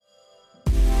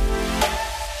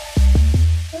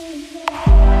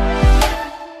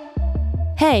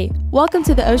Hey, welcome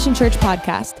to the Ocean Church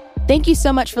podcast. Thank you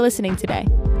so much for listening today.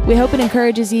 We hope it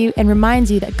encourages you and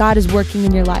reminds you that God is working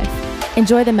in your life.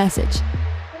 Enjoy the message.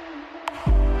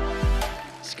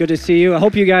 It's good to see you. I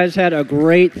hope you guys had a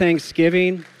great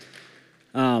Thanksgiving.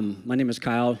 My name is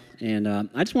Kyle, and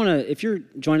I just want to, if you're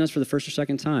joining us for the first or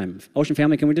second time, Ocean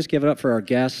family, can we just give it up for our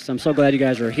guests? I'm so glad you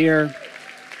guys are here.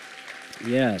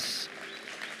 Yes.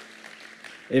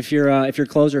 If your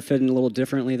clothes are fitting a little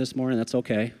differently this morning, that's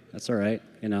okay. That's all right.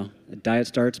 You know, the diet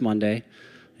starts Monday,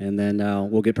 and then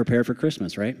we'll get prepared for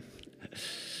Christmas, right?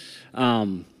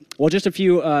 Well, just a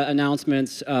few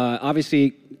announcements.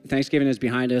 Obviously, Thanksgiving is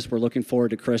behind us. We're looking forward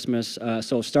to Christmas.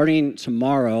 So starting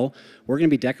tomorrow, we're going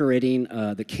to be decorating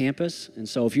the campus. And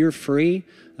so if you're free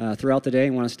throughout the day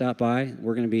and want to stop by,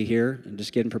 we're going to be here and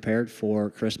just getting prepared for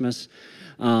Christmas.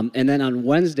 And then on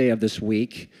Wednesday of this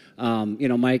week,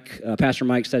 Pastor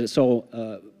Mike said it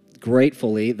so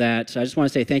gratefully that I just want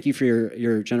to say thank you for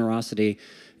your generosity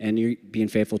and you being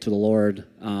faithful to the Lord.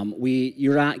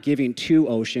 You're not giving to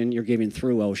Ocean, you're giving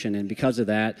through Ocean. And because of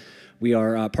that, we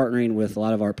are partnering with a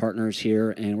lot of our partners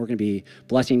here, and we're going to be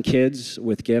blessing kids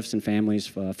with gifts and families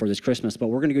for this Christmas. But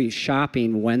we're going to be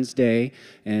shopping Wednesday,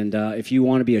 and if you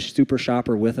want to be a super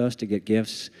shopper with us to get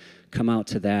gifts, come out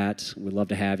to that. We'd love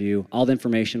to have you. All the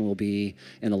information will be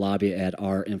in the lobby at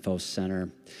our info center.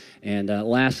 And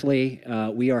lastly,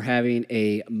 we are having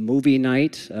a movie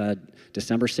night,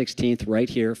 December 16th, right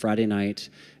here, Friday night.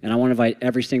 And I want to invite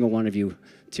every single one of you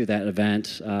to that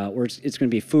event. It's going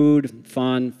to be food,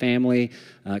 fun, family,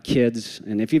 kids.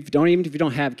 And if you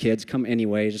don't have kids, come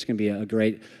anyway. It's just going to be a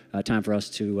great time for us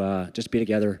to just be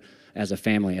together as a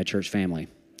family, a church family.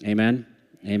 Amen?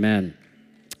 Amen.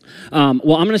 Well, I'm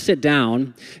going to sit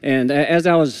down, and as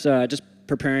I was just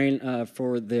preparing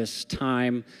for this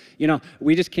time,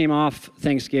 we just came off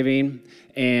Thanksgiving,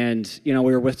 and, we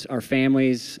were with our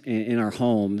families in our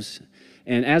homes,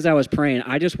 and as I was praying,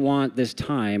 I just want this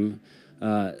time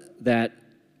that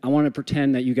I want to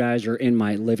pretend that you guys are in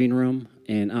my living room,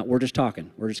 and we're just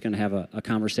talking. We're just going to have a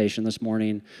conversation this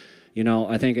morning.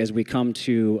 I think as we come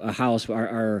to a house,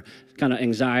 our kind of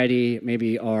anxiety,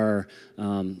 maybe our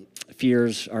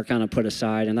fears are kind of put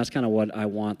aside, and that's kind of what I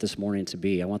want this morning to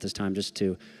be. I want this time just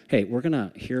to, hey, we're going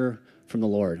to hear from the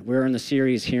Lord. We're in the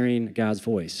series Hearing God's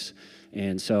Voice,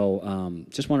 and so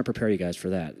just want to prepare you guys for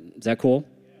that. Is that cool?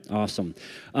 Awesome.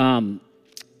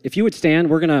 If you would stand,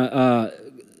 we're going to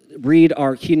read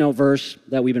our keynote verse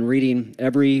that we've been reading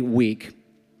every week.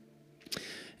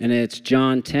 And it's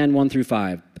John 10, 1 through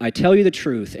 5. I tell you the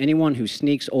truth, anyone who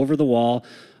sneaks over the wall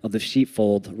of the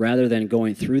sheepfold rather than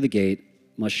going through the gate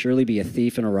must surely be a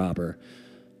thief and a robber.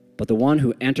 But the one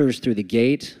who enters through the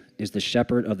gate is the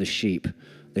shepherd of the sheep.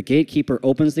 The gatekeeper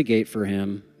opens the gate for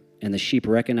him, and the sheep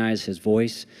recognize his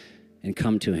voice and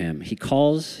come to him. He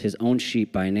calls his own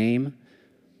sheep by name.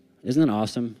 Isn't that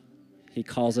awesome? He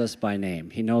calls us by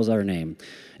name. He knows our name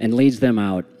and leads them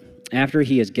out. After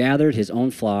he has gathered his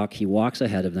own flock, he walks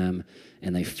ahead of them,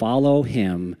 and they follow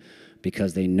him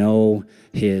because they know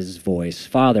his voice.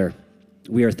 Father,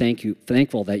 we are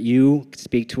thankful that you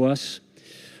speak to us.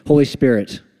 Holy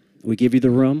Spirit, we give you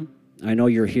the room. I know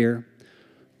you're here.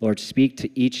 Lord, speak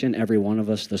to each and every one of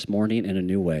us this morning in a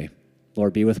new way.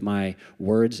 Lord, be with my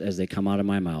words as they come out of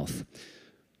my mouth.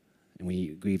 And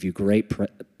we give you great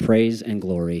praise and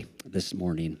glory this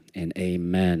morning, and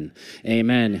amen.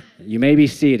 Amen. You may be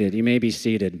seated. You may be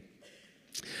seated.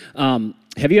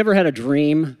 Have you ever had a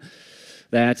dream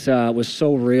that was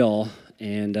so real,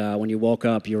 and when you woke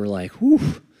up, you were like, whew,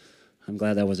 I'm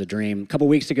glad that was a dream. A couple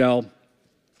weeks ago,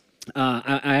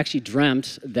 I actually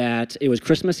dreamt that it was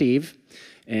Christmas Eve,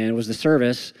 and it was the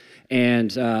service,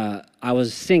 and I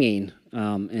was singing,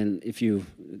 and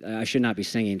I should not be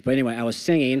singing, but anyway, I was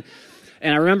singing.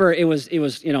 And I remember it was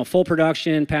full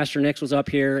production. Pastor Nix was up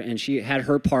here, and she had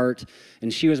her part,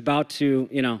 and she was about to,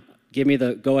 give me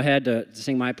the go-ahead to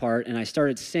sing my part, and I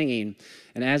started singing.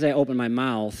 And as I opened my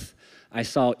mouth, I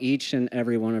saw each and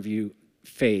every one of you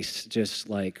face just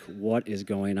like, what is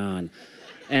going on?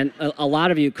 And a lot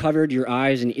of you covered your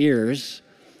eyes and ears,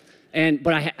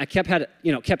 but I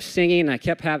kept singing, and I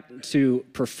kept having to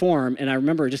perform, and I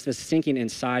remember just this sinking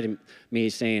inside of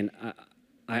me saying,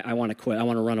 I want to quit. I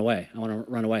want to run away. I want to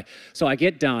run away. So I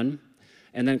get done,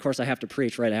 and then, of course, I have to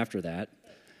preach right after that.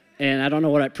 And I don't know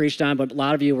what I preached on, but a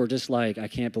lot of you were just like, I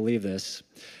can't believe this.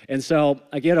 And so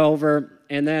I get over,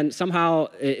 and then somehow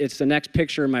it's the next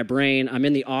picture in my brain. I'm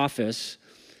in the office,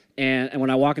 and when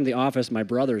I walk into the office, my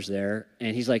brother's there,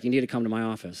 and he's like, you need to come to my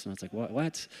office. And I was like,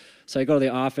 what? So I go to the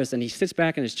office, and he sits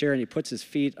back in his chair, and he puts his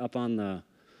feet up on the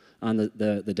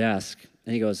desk.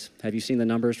 And he goes, have you seen the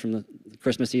numbers from the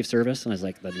Christmas Eve service? And I was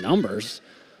like, the numbers?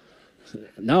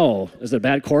 No. Is it a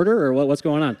bad quarter or what's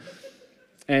going on?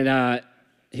 And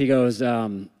he goes,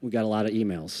 we got a lot of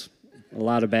emails, a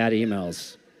lot of bad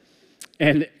emails.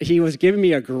 And he was giving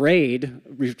me a grade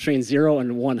between 0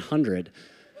 and 100.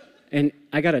 And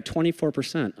I got a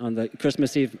 24% on the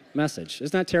Christmas Eve message.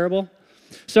 Isn't that terrible?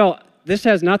 So this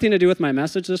has nothing to do with my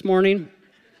message this morning.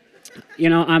 You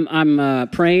know, I'm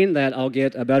praying that I'll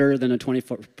get a better than a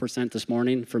 24% this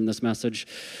morning from this message.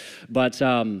 But,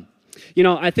 you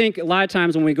know, I think a lot of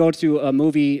times when we go to a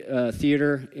movie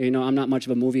theater, you know, I'm not much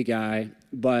of a movie guy,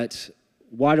 but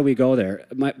why do we go there?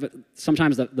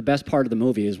 Sometimes the best part of the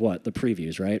movie is what? The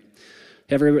previews, right?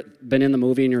 Have you ever been in the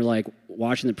movie and you're like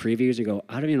watching the previews, you go,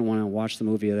 I don't even want to watch the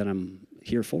movie that I'm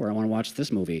here for. I want to watch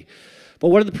this movie. But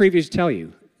what do the previews tell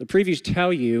you? The previews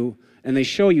tell you, and they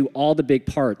show you all the big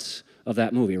parts of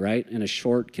that movie, right? In a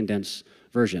short, condensed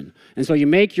version. And so you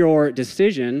make your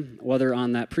decision whether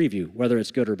on that preview, whether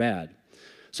it's good or bad.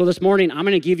 So this morning, I'm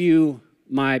going to give you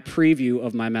my preview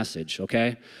of my message,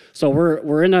 okay? So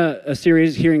we're in a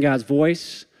series, Hearing God's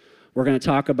Voice. We're going to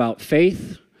talk about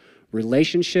faith,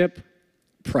 relationship,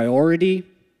 priority,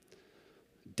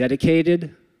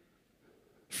 dedicated,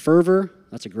 fervor.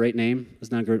 That's a great name.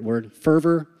 That's not a great word.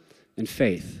 Fervor and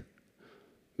faith.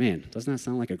 Man, doesn't that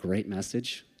sound like a great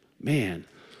message? Man,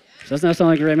 doesn't that sound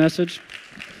like a great message?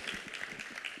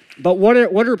 But what are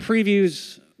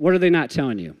previews, what are they not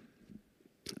telling you?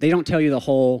 They don't tell you the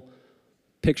whole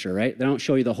picture, right? They don't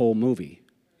show you the whole movie.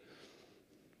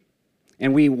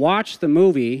 And we watch the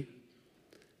movie,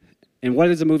 and what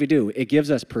does the movie do? It gives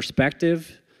us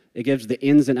perspective. It gives the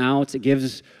ins and outs. It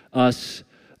gives us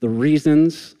the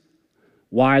reasons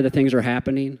why the things are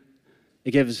happening.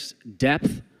 It gives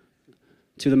depth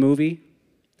to the movie.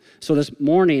 So this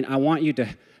morning, I want you to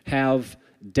have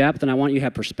depth, and I want you to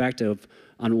have perspective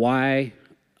on why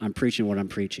I'm preaching what I'm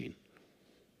preaching.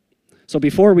 So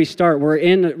before we start, we're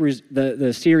in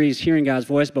the series Hearing God's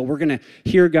Voice, but we're going to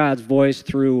hear God's voice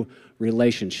through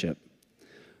relationship.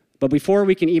 But before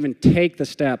we can even take the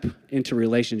step into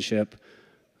relationship,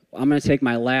 I'm going to take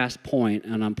my last point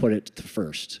and I'm put it to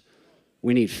first.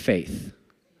 We need faith.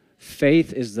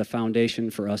 Faith is the foundation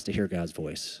for us to hear God's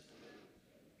voice.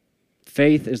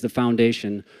 Faith is the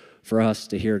foundation for us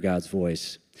to hear God's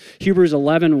voice. Hebrews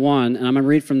 11:1, and I'm going to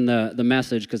read from the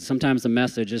message because sometimes the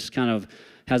message just kind of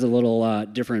has a little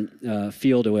different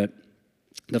feel to it.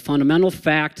 The fundamental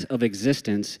fact of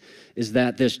existence is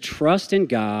that this trust in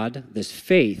God, this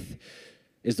faith,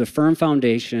 is the firm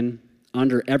foundation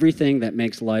under everything that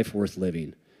makes life worth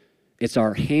living. It's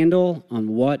our handle on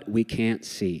what we can't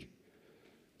see.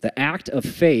 The act of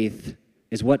faith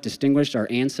is what distinguished our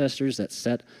ancestors that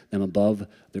set them above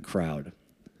the crowd.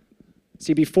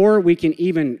 See, before we can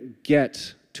even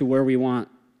get to where we want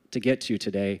to get to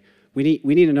today, we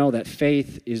need to know that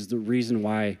faith is the reason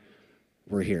why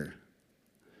we're here.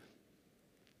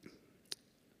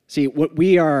 See,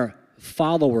 we are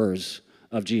followers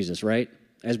of Jesus, right?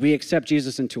 As we accept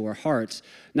Jesus into our hearts,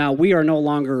 now we are no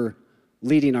longer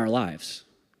leading our lives.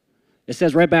 It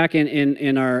says right back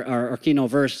in our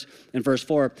keynote verse, in verse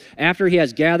 4, after he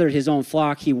has gathered his own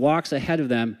flock, he walks ahead of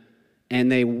them, and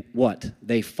they what?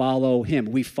 They follow him.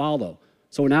 We follow.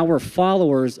 So now we're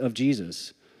followers of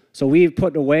Jesus. So we've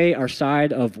put away our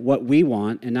side of what we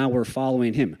want, and now we're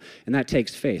following him. And that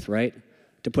takes faith, right?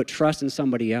 To put trust in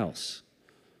somebody else.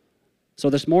 So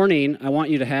this morning, I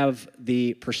want you to have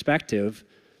the perspective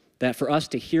that for us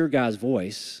to hear God's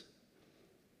voice,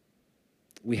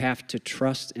 we have to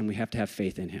trust and we have to have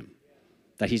faith in him,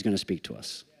 that he's going to speak to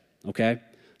us, okay?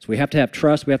 So we have to have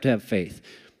trust, we have to have faith.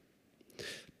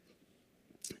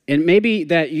 And maybe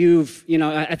that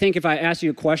I think if I ask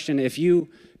you a question, if you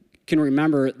can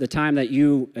remember the time that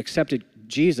you accepted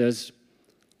Jesus,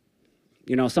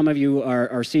 some of you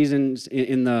are seasoned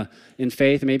in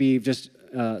faith, maybe you've just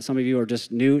some of you are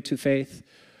just new to faith.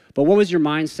 But what was your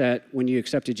mindset when you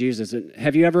accepted Jesus?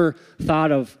 Have you ever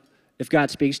thought of if God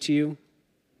speaks to you?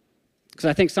 Because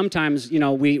I think sometimes,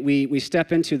 we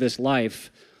step into this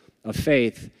life of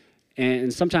faith,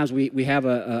 and sometimes we have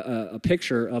a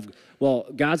picture of, well,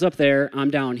 God's up there,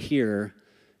 I'm down here,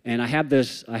 and I have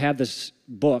this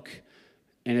book,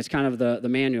 and it's kind of the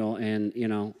manual, and,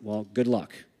 well, good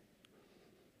luck.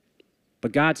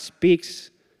 But God speaks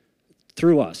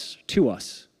through us, to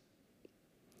us.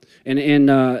 And in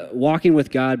Walking with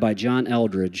God by John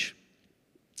Eldredge,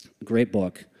 a great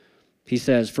book, he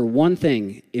says, for one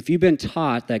thing, if you've been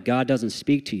taught that God doesn't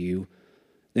speak to you,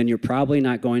 then you're probably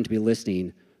not going to be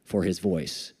listening for his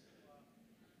voice.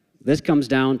 This comes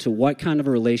down to what kind of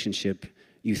a relationship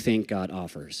you think God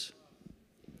offers.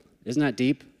 Isn't that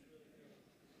deep?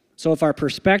 So if our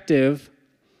perspective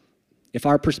If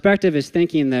our perspective is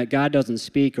thinking that God doesn't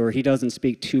speak or he doesn't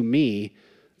speak to me,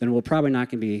 then we're probably not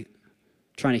going to be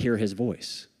trying to hear his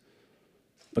voice.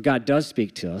 But God does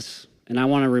speak to us, and I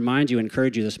want to remind you,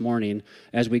 encourage you this morning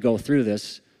as we go through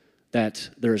this, that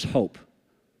there's hope.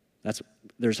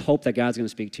 There's hope that God's going to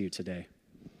speak to you today.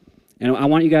 And I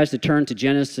want you guys to turn to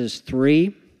Genesis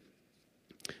 3,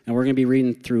 and we're going to be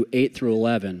reading through 8 through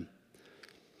 11.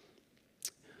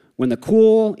 When the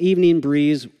cool evening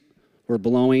breeze were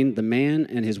blowing, the man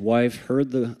and his wife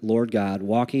heard the Lord God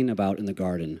walking about in the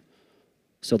garden.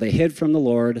 So they hid from the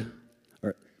Lord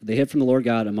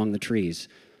God among the trees.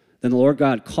 Then the Lord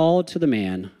God called to the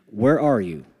man, "Where are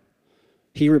you?"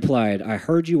 He replied, "I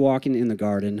heard you walking in the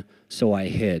garden, so I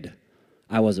hid.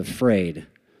 I was afraid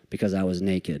because I was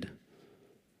naked."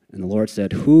 And the Lord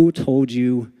said, "Who told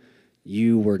you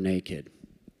you were naked?"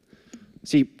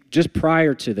 See, just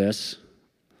prior to this,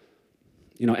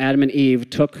 Adam and Eve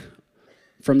took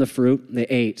from the fruit, they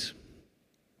ate.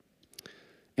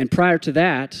 And prior to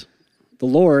that, the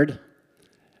Lord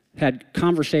had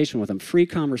conversation with them, free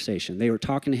conversation. They were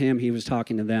talking to him, he was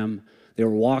talking to them. They were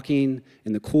walking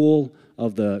in the cool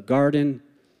of the garden,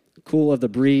 cool of the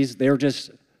breeze. They were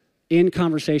just in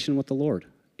conversation with the Lord.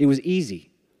 It was easy.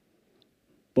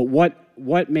 But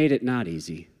what made it not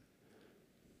easy?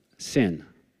 Sin.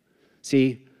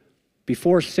 See,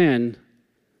 before sin,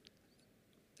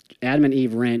 Adam and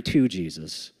Eve ran to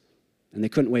Jesus, and they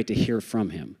couldn't wait to hear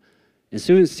from him. As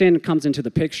soon as sin comes into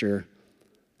the picture,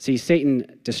 see,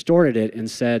 Satan distorted it and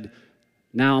said,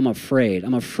 now I'm afraid.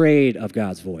 I'm afraid of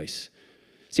God's voice.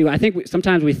 See, I think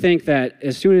sometimes we think that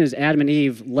as soon as Adam and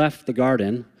Eve left the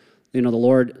garden, the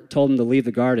Lord told them to leave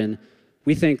the garden,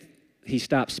 we think he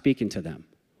stopped speaking to them.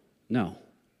 No.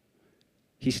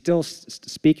 He's still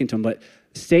speaking to them, but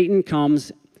Satan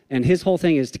comes, and his whole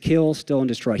thing is to kill, steal, and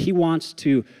destroy. He wants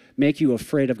to make you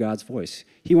afraid of God's voice.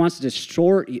 He wants to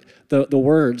distort the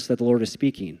words that the Lord is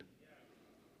speaking.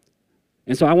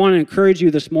 And so I want to encourage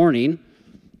you this morning,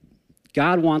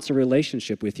 God wants a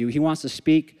relationship with you. He wants to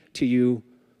speak to you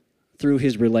through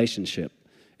his relationship.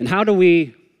 And how do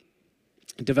we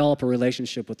develop a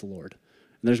relationship with the Lord?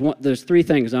 And there's three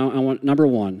things. I want, number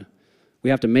one,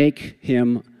 we have to make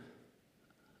him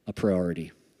a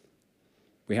priority.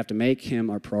 We have to make him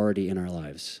our priority in our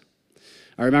lives.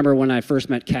 I remember when I first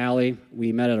met Callie,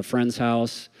 we met at a friend's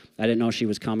house. I didn't know she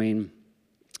was coming.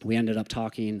 We ended up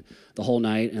talking the whole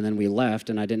night, and then we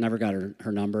left, and I never got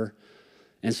her number.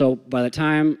 And so by the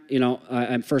time,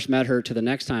 I first met her to the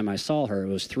next time I saw her, it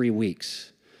was 3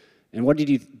 weeks. And what did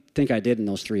you think I did in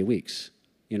those 3 weeks?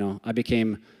 I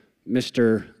became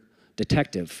Mr.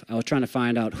 Detective. I was trying to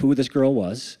find out who this girl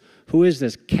was. Who is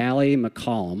this Callie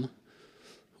McCollum?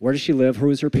 Where does she live? Who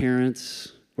is her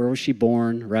parents? Where was she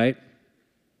born, right?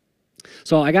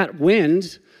 So I got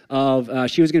wind of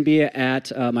she was going to be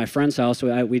at my friend's house.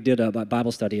 So we did a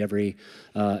Bible study every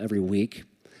week.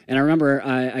 And I remember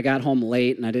I got home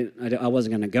late, and I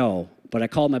wasn't going to go. But I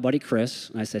called my buddy Chris,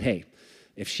 and I said, hey,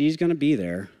 if she's going to be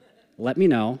there, let me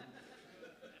know.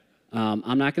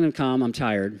 I'm not going to come. I'm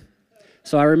tired.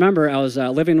 So I remember I was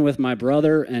living with my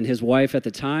brother and his wife at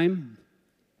the time.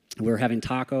 We were having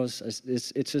tacos.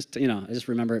 It's just, I just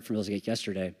remember it from like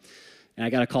yesterday. And I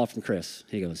got a call from Chris.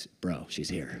 He goes, bro, she's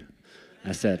here.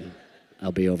 I said,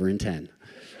 I'll be over in 10.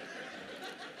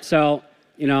 So,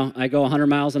 I go 100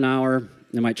 miles an hour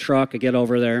in my truck. I get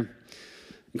over there.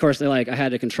 Of course, I had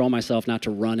to control myself not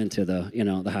to run into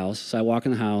the house. So I walk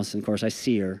in the house, and of course, I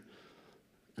see her.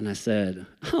 And I said,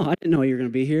 oh, I didn't know you were going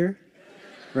to be here.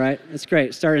 Right? It's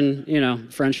great. Starting,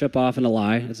 friendship off in a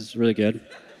lie. It's really good.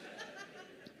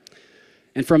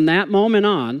 And from that moment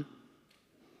on,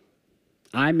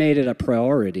 I made it a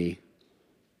priority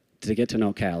to get to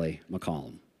know Callie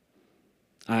McCollum.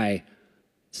 I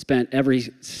spent every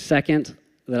second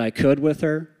that I could with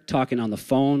her, talking on the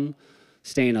phone,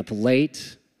 staying up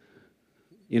late.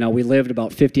 We lived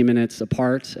about 50 minutes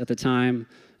apart at the time,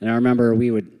 and I remember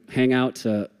we would hang out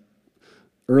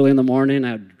early in the morning.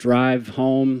 I'd drive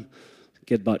home,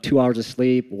 get about 2 hours of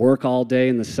sleep, work all day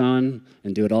in the sun,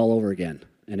 and do it all over again.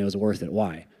 And it was worth it.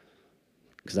 Why?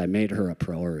 Because I made her a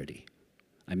priority.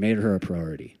 I made her a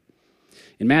priority.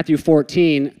 In Matthew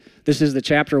 14, this is the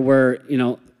chapter where,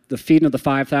 the feeding of the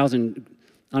 5,000,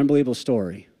 unbelievable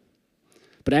story.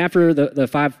 But after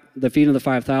the feeding of the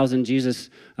 5,000, Jesus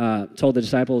told the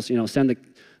disciples, send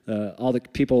all the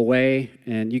people away,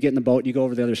 and you get in the boat, you go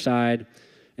over the other side.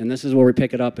 And this is where we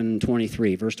pick it up in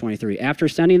verse 23. After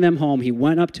sending them home, he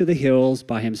went up to the hills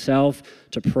by himself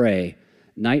to pray.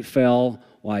 Night fell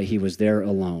while he was there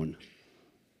alone.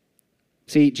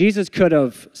 See, Jesus could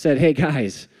have said, hey,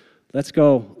 guys, let's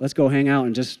go hang out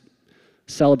and just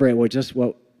celebrate what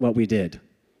what we did.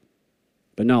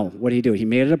 But no, what did he do? He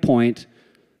made it a point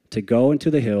to go into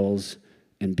the hills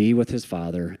and be with his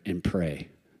Father and pray,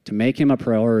 to make him a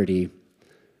priority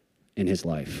in his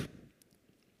life.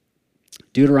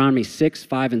 Deuteronomy 6,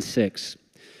 5, and 6.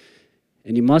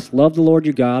 And you must love the Lord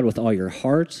your God with all your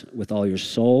heart, with all your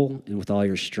soul, and with all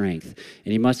your strength.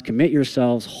 And you must commit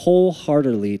yourselves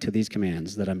wholeheartedly to these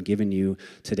commands that I'm giving you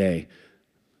today.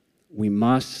 We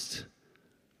must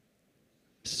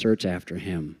search after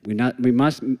him. We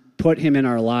must put him in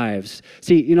our lives.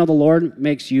 See, you know, the Lord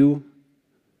makes you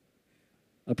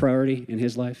a priority in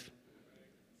his life.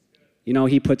 You know,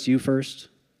 he puts you first.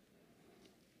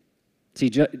 See,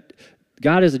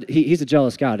 God he's a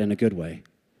jealous God in a good way.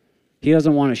 He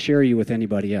doesn't want to share you with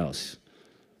anybody else.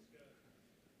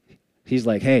 He's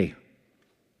like, hey,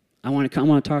 I want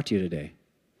to talk to you today.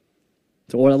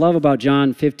 So what I love about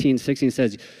John 15, 16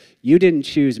 says, you didn't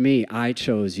choose me, I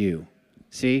chose you.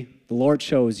 See, the Lord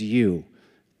chose you,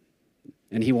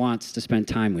 and he wants to spend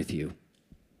time with you.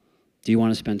 Do you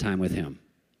want to spend time with him?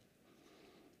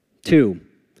 2,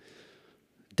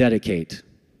 dedicate.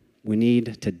 We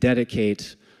need to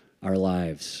dedicate our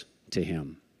lives to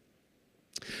him.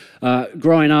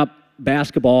 Growing up,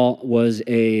 basketball was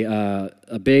a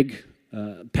big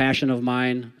passion of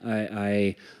mine.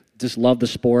 I just loved the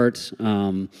sport,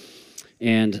 and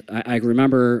I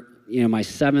remember, you know, my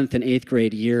 7th and 8th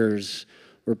grade years.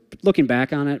 We're looking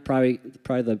back on it, probably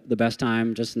the best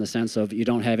time, just in the sense of you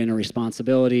don't have any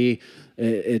responsibility.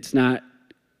 It's not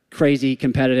crazy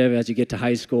competitive as you get to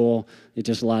high school. It's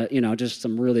just a lot, you know, just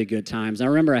some really good times. I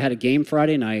remember I had a game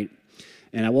Friday night,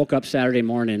 and I woke up Saturday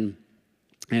morning,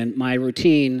 and my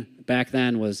routine back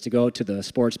then was to go to the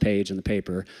sports page in the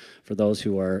paper. For those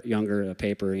who are younger, a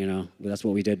paper, you know, that's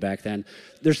what we did back then.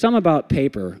 There's some about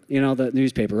paper, you know, the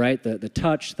newspaper, right? The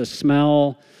touch, the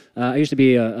smell. I used to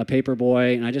be a paper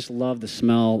boy, and I just loved the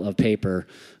smell of paper,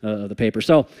 of the paper.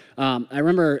 So I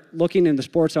remember looking in the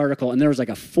sports article, and there was like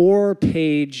a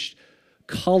 4-page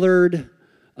colored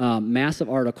massive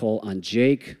article on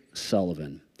Jake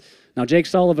Sullivan. Now, Jake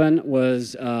Sullivan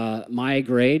was my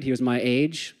grade. He was my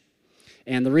age.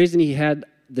 And the reason he had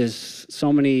this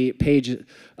so many page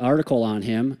article on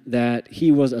him, that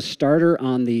he was a starter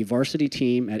on the varsity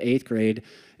team at 8th grade,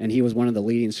 and he was one of the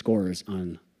leading scorers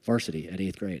on varsity at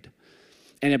 8th grade.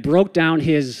 And it broke down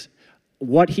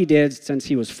what he did since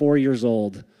he was 4 years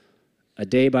old, a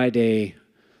day by day.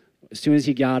 As soon as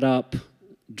he got up,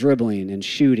 dribbling and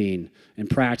shooting and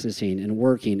practicing and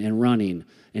working and running,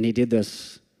 and he did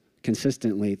this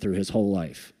consistently through his whole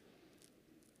life.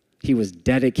 He was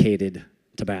dedicated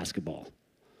to basketball.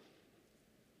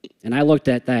 And I looked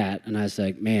at that, and I was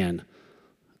like, man,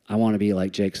 I want to be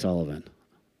like Jake Sullivan.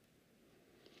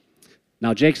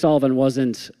 Now, Jake Sullivan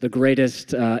wasn't the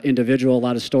greatest individual. A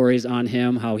lot of stories on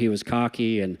him, how he was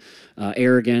cocky and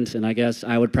arrogant, and I guess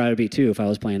I would probably be too if I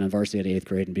was playing on varsity at 8th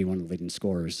grade and be one of the leading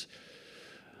scorers.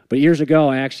 But years ago,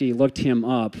 I actually looked him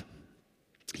up.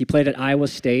 He played at Iowa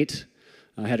State,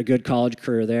 had a good college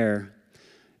career there,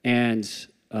 and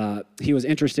he was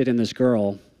interested in this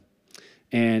girl,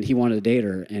 and he wanted to date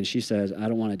her, and she says, I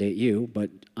don't want to date you, but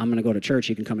I'm going to go to church.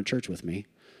 You can come to church with me.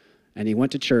 And he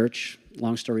went to church.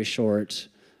 Long story short,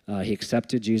 he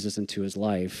accepted Jesus into his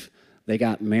life. They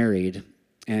got married,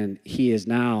 and he is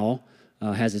now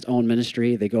has his own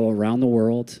ministry. They go around the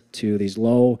world to these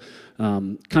low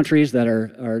countries that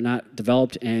are not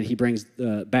developed, and he brings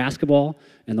basketball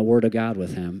and the Word of God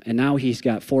with him. And now he's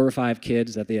got 4 or 5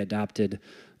 kids that they adopted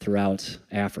throughout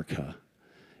Africa.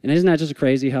 And isn't that just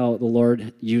crazy how the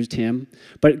Lord used him?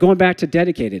 But going back to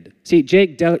dedicated. See,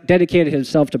 Jake dedicated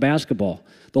himself to basketball.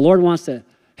 The Lord wants to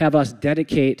have us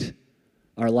dedicate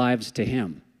our lives to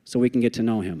him so we can get to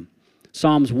know him.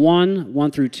 Psalms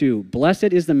 1 through 2.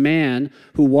 Blessed is the man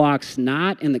who walks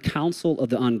not in the counsel of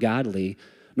the ungodly,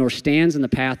 nor stands in the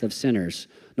path of sinners,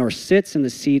 nor sits in the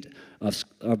seat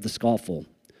of the scornful.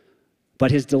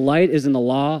 But his delight is in the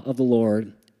law of the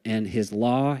Lord, and his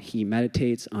law he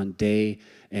meditates on day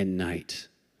and night.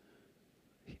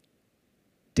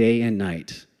 Day and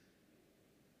night.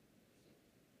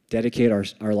 Dedicate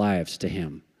our lives to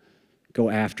him. Go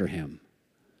after him.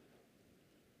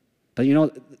 But you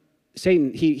know,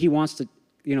 Satan, he wants to,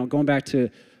 you know, going back to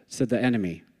the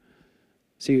enemy.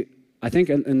 See, I think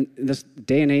in this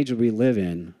day and age that we live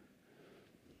in,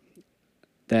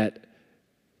 that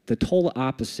the total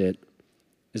opposite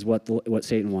is what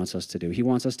Satan wants us to do. He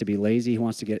wants us to be lazy. He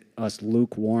wants to get us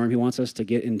lukewarm. He wants us to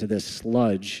get into this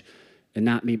sludge and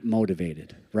not be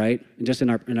motivated, right? And just in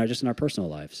our personal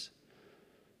lives.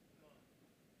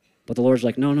 But the Lord's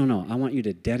like, no. I want you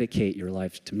to dedicate your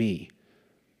life to me.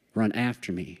 Run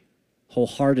after me.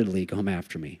 Wholeheartedly come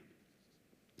after me.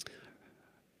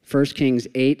 1 Kings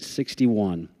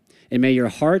 8:61. And may your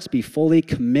hearts be fully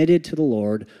committed to the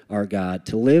Lord our God,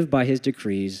 to live by his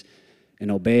decrees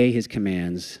and obey his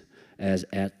commands as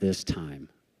at this time.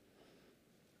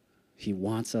 He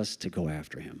wants us to go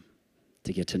after him,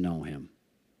 to get to know him,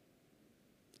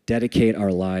 dedicate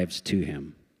our lives to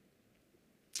him.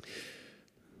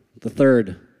 The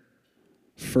third,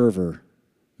 fervor.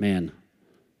 Man,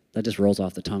 that just rolls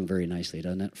off the tongue very nicely,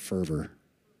 doesn't it? Fervor.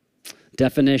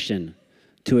 Definition: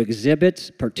 to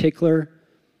exhibit particular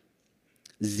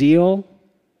zeal,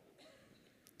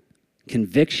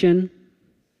 conviction,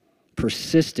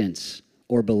 persistence,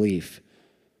 or belief.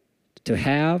 To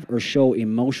have or show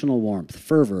emotional warmth.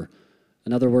 Fervor,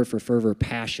 another word for fervor,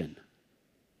 passion.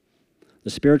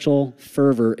 The spiritual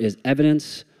fervor is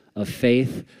evidence of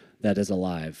faith that is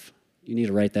alive. You need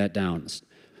to write that down.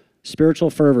 Spiritual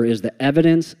fervor is the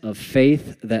evidence of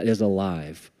faith that is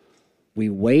alive. We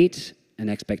wait in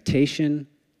expectation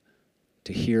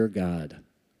to hear God.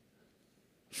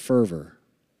 Fervor.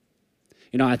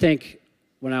 You know, I think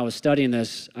when I was studying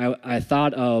this, I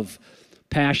thought of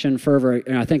passion, fervor,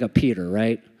 and I think of Peter,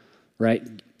 right?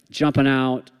 Jumping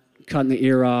out, cutting the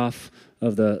ear off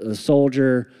of the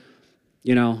soldier,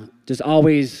 you know, just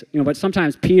always, you know, but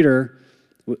sometimes Peter,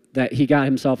 that he got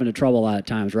himself into trouble a lot of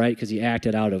times, right? Because he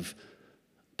acted out of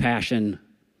passion.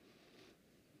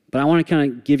 But I want to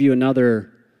kind of give you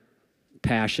another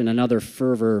passion, another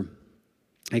fervor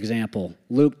example.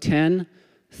 Luke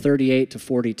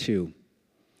 10:38-42.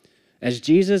 As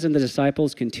Jesus and the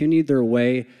disciples continued their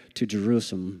way to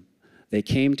Jerusalem, they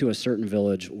came to a certain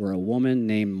village where a woman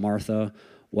named Martha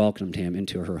welcomed him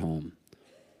into her home.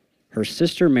 Her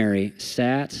sister Mary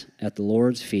sat at the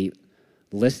Lord's feet,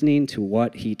 listening to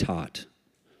what he taught.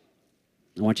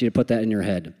 I want you to put that in your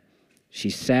head. She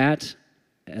sat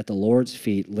at the Lord's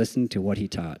feet, listening to what he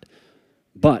taught.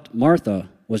 But Martha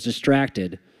was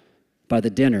distracted by the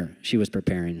dinner she was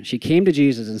preparing. She came to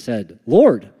Jesus and said,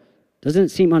 "Lord, doesn't it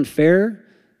seem unfair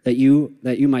that you,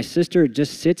 my sister,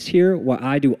 just sits here while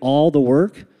I do all the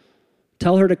work?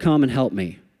 Tell her to come and help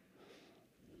me."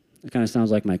 It kind of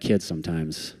sounds like my kids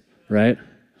sometimes, right?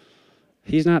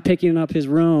 He's not picking up his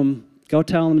room. Go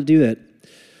tell him to do it.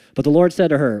 But the Lord said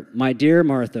to her, "My dear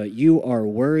Martha, you are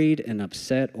worried and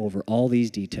upset over all these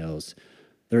details.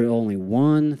 There is only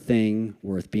one thing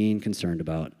worth being concerned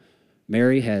about.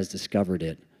 Mary has discovered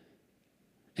it,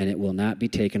 and it will not be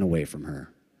taken away from her."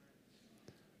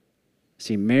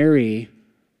 See, Mary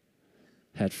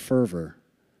had fervor.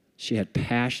 She had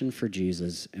passion for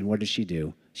Jesus, and what did she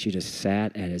do? She just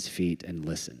sat at his feet and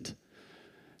listened.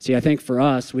 See, I think for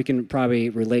us, we can probably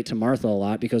relate to Martha a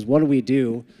lot, because what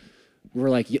do? We're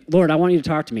like, "Lord, I want you to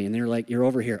talk to me." And they're like, "You're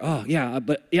over here." "Oh, yeah,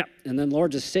 but yeah." And then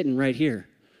Lord just sitting right here.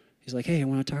 He's like, "Hey, I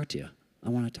want to talk to you. I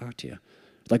want to talk to you."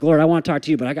 It's like, "Lord, I want to talk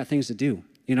to you, but I got things to do."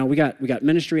 You know, we got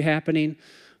ministry happening.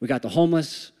 We got the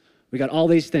homeless. We got all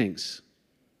these things.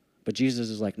 But Jesus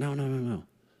is like, no.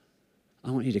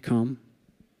 I want you to come.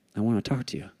 I want to talk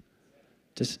to you.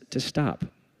 Just stop.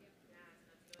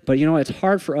 But you know, it's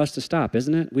hard for us to stop,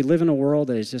 isn't it? We live in a world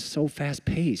that is just so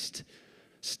fast-paced.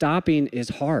 Stopping is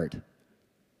hard.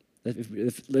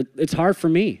 It's hard for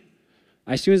me.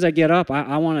 As soon as I get up,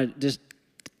 I want to just,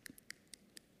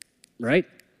 right?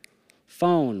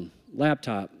 Phone,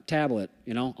 laptop, tablet,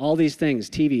 you know, all these things,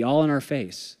 TV, all in our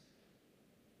face.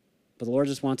 But the Lord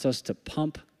just wants us to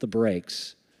pump the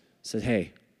brakes. Said,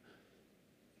 "Hey,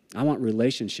 I want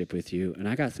relationship with you, and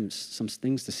I got some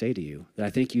things to say to you that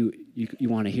I think you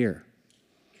want to hear."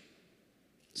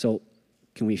 So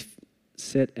can we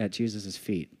sit at Jesus'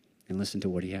 feet and listen to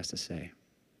what he has to say?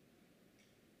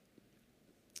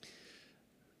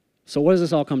 So what does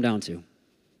this all come down to?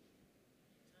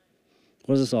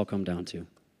 What does this all come down to?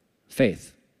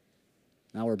 Faith.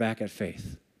 Now we're back at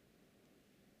faith.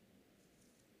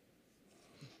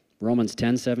 Romans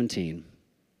 10:17.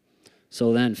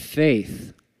 So then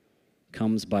faith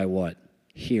comes by what?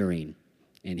 Hearing,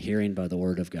 and hearing by the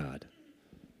word of God.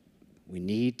 We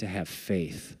need to have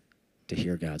faith to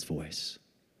hear God's voice.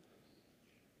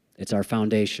 It's our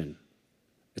foundation.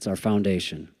 It's our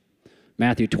foundation.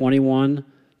 Matthew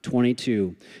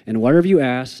 21:22. And whatever you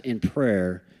ask in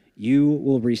prayer, you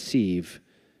will receive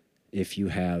if you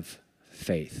have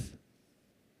faith.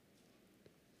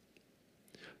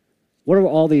 What are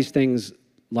all these things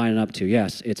lining up to?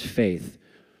 Yes, it's faith.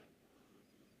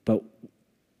 But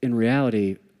in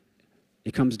reality,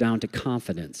 it comes down to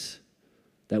confidence.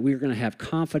 That we're going to have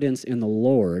confidence in the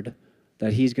Lord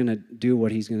that he's going to do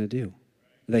what he's going to do.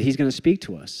 That he's going to speak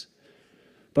to us.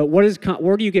 But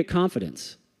where do you get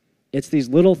confidence? It's these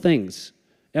little things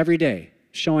every day,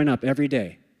 showing up every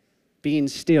day, being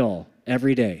still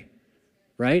every day,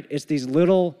 right? It's these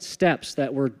little steps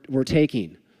that we're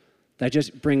taking that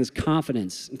just brings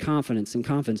confidence and confidence and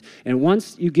confidence. And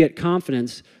once you get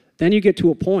confidence, then you get to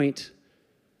a point,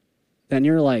 then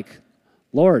you're like,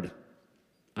 Lord,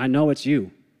 I know it's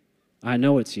you. I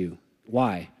know it's you.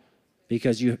 Why?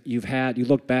 Because you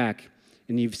look back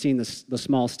and you've seen the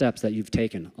small steps that you've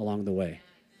taken along the way.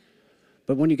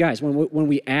 But when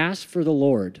we ask for the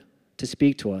Lord to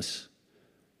speak to us,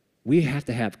 we have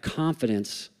to have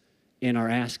confidence in our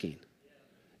asking.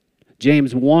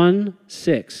 James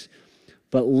 1:6,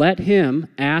 but let him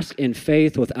ask in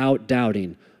faith without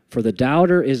doubting, for the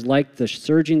doubter is like the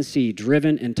surging sea,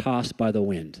 driven and tossed by the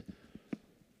wind.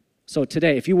 So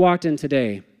today, if you walked in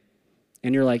today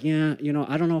and you're like, yeah,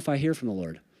 I don't know if I hear from the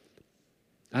Lord.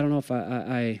 I don't know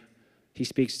if he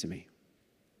speaks to me.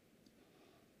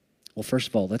 Well, first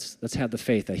of all, let's have the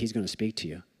faith that he's going to speak to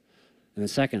you. And then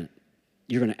second,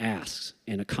 you're going to ask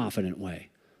in a confident way.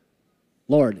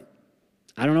 Lord,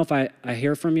 I don't know if I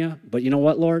hear from you, but you know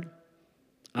what, Lord?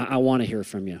 I want to hear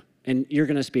from you. And you're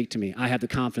going to speak to me. I have the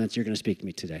confidence you're going to speak to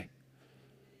me today.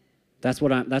 That's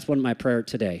what my prayer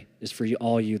today is for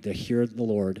you to hear the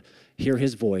Lord, hear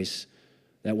his voice,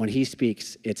 that when he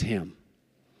speaks, it's him.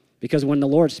 Because when the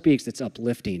Lord speaks, it's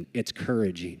uplifting, it's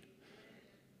encouraging.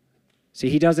 See,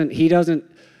 he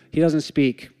doesn't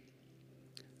speak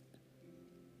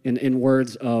in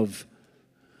words of,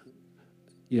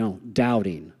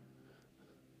 doubting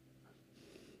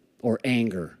or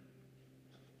anger.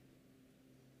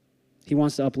 He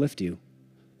wants to uplift you.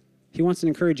 He wants to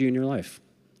encourage you in your life,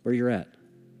 where you're at.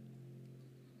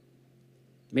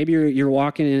 Maybe you're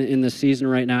walking in this season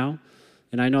right now,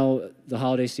 and I know the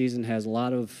holiday season has a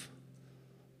lot of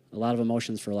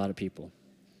emotions for a lot of people.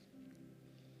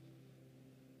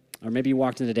 Or maybe you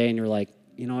walked in today and you're like,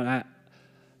 you know what,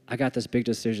 I got this big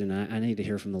decision. I need to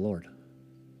hear from the Lord.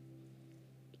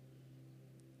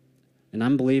 And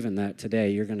I'm believing that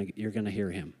today you're gonna hear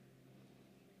him.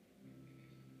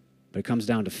 But it comes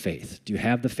down to faith. Do you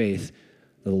have the faith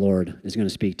that the Lord is going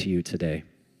to speak to you today?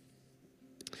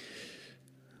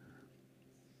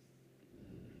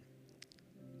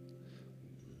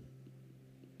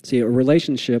 See, a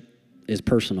relationship is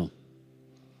personal.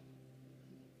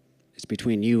 It's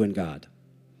between you and God.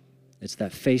 It's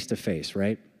that face-to-face,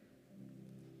 right?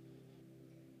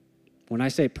 When I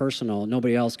say personal,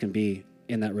 nobody else can be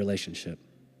in that relationship.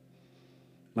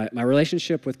 My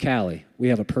relationship with Callie, we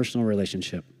have a personal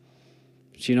relationship.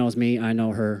 She knows me, I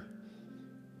know her.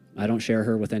 I don't share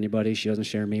her with anybody. She doesn't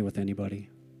share me with anybody.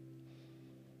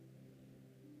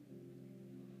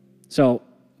 So,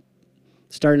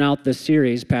 starting out this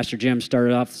series, Pastor Jim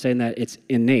started off saying that it's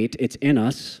innate, it's in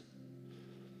us,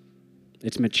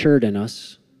 it's matured in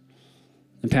us.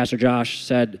 And Pastor Josh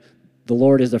said, the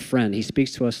Lord is a friend. He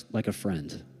speaks to us like a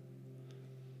friend.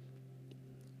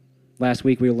 Last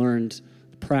week we learned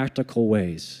practical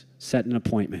ways. Set an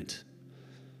appointment.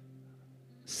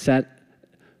 Set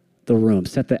the room,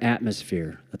 set the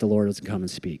atmosphere that the Lord is to come and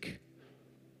speak.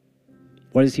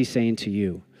 What is he saying to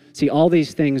you? See, all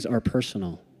these things are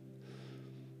personal.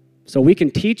 So we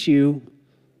can teach you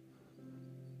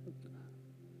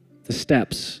the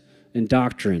steps in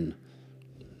doctrine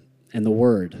and the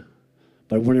word,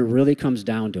 but when it really comes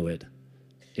down to it,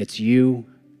 it's you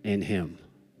and him.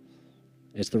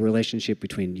 It's the relationship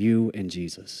between you and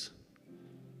Jesus.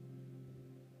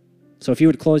 So if you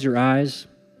would close your eyes,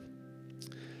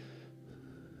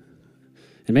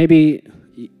 and maybe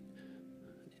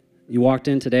you walked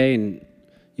in today and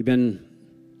you've been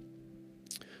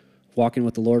walking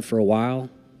with the Lord for a while,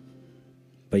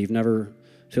 but you've never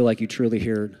feel like you truly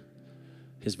heard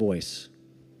his voice.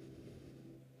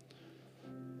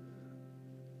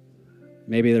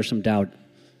 Maybe there's some doubt,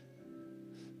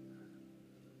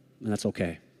 and that's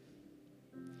okay.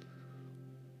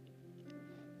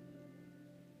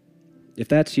 If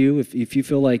that's you, if you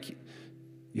feel like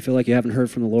you haven't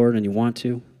heard from the Lord and you want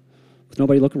to, with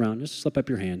nobody looking around, just slip up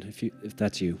your hand if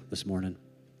that's you this morning.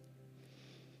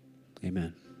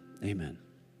 Amen. Amen.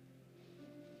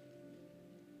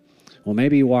 Well,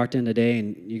 maybe you walked in today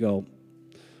and you go,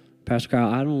 Pastor Kyle,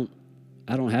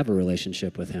 I don't have a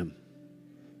relationship with him.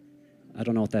 I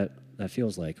don't know what that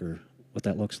feels like or what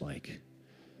that looks like.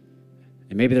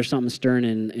 And maybe there's something stirring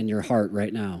in your heart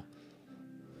right now.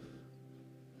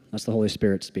 That's the Holy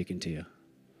Spirit speaking to you.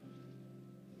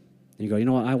 And you go, you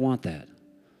know what, I want that.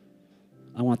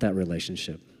 I want that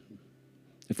relationship.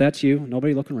 If that's you,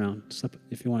 nobody looking around,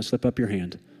 if you want to slip up your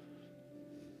hand.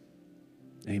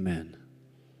 Amen.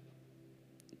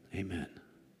 Amen.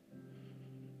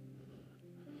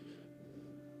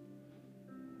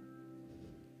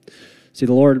 See,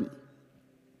 the Lord,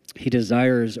 he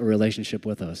desires a relationship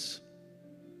with us.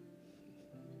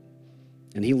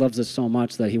 And he loves us so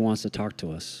much that he wants to talk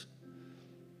to us.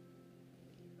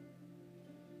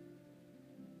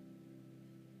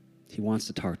 He wants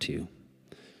to talk to you.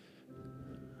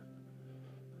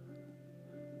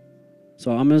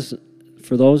 So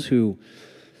for those who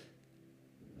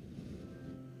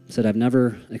said, I've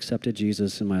never accepted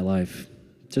Jesus in my life,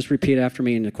 just repeat after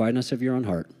me in the quietness of your own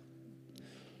heart.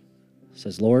 It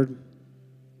says, Lord,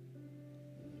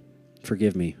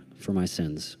 forgive me for my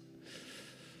sins.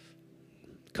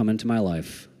 Come into my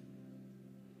life.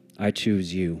 I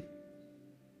choose you.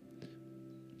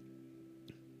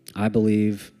 I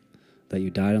believe that you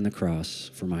died on the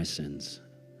cross for my sins.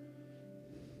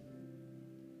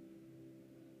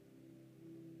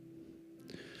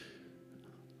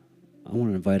 I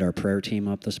want to invite our prayer team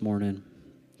up this morning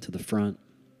to the front.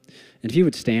 And if you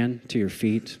would stand to your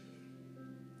feet.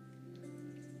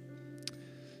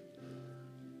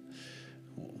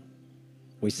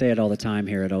 We say it all the time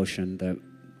here at Ocean that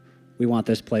we want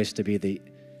this place to be the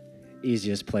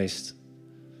easiest place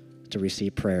to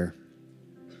receive prayer.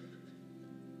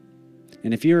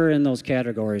 And if you're in those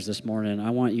categories this morning, I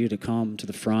want you to come to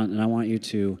the front and I want you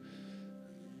to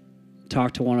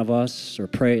talk to one of us or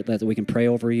pray, that we can pray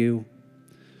over you.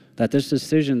 That this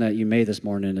decision that you made this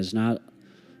morning is not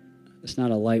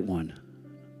a light one.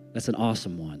 That's an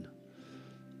awesome one.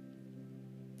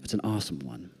 It's an awesome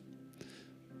one.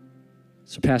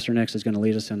 So Pastor Nix is going to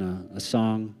lead us in a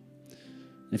song.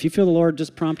 If you feel the Lord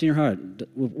just prompting your heart,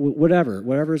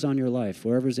 whatever is on your life,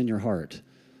 whatever's in your heart,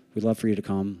 we'd love for you to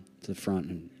come to the front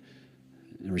and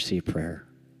receive prayer.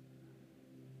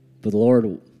 But the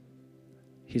Lord,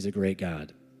 he's a great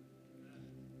God.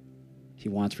 He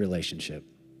wants relationship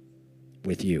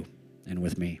with you and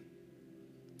with me.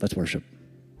 Let's worship.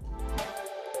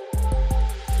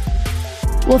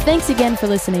 Well, thanks again for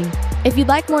listening. If you'd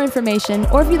like more information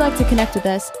or if you'd like to connect with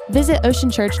us, visit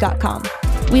oceanchurch.com.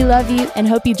 We love you and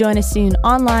hope you join us soon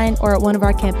online or at one of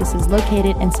our campuses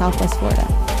located in Southwest Florida.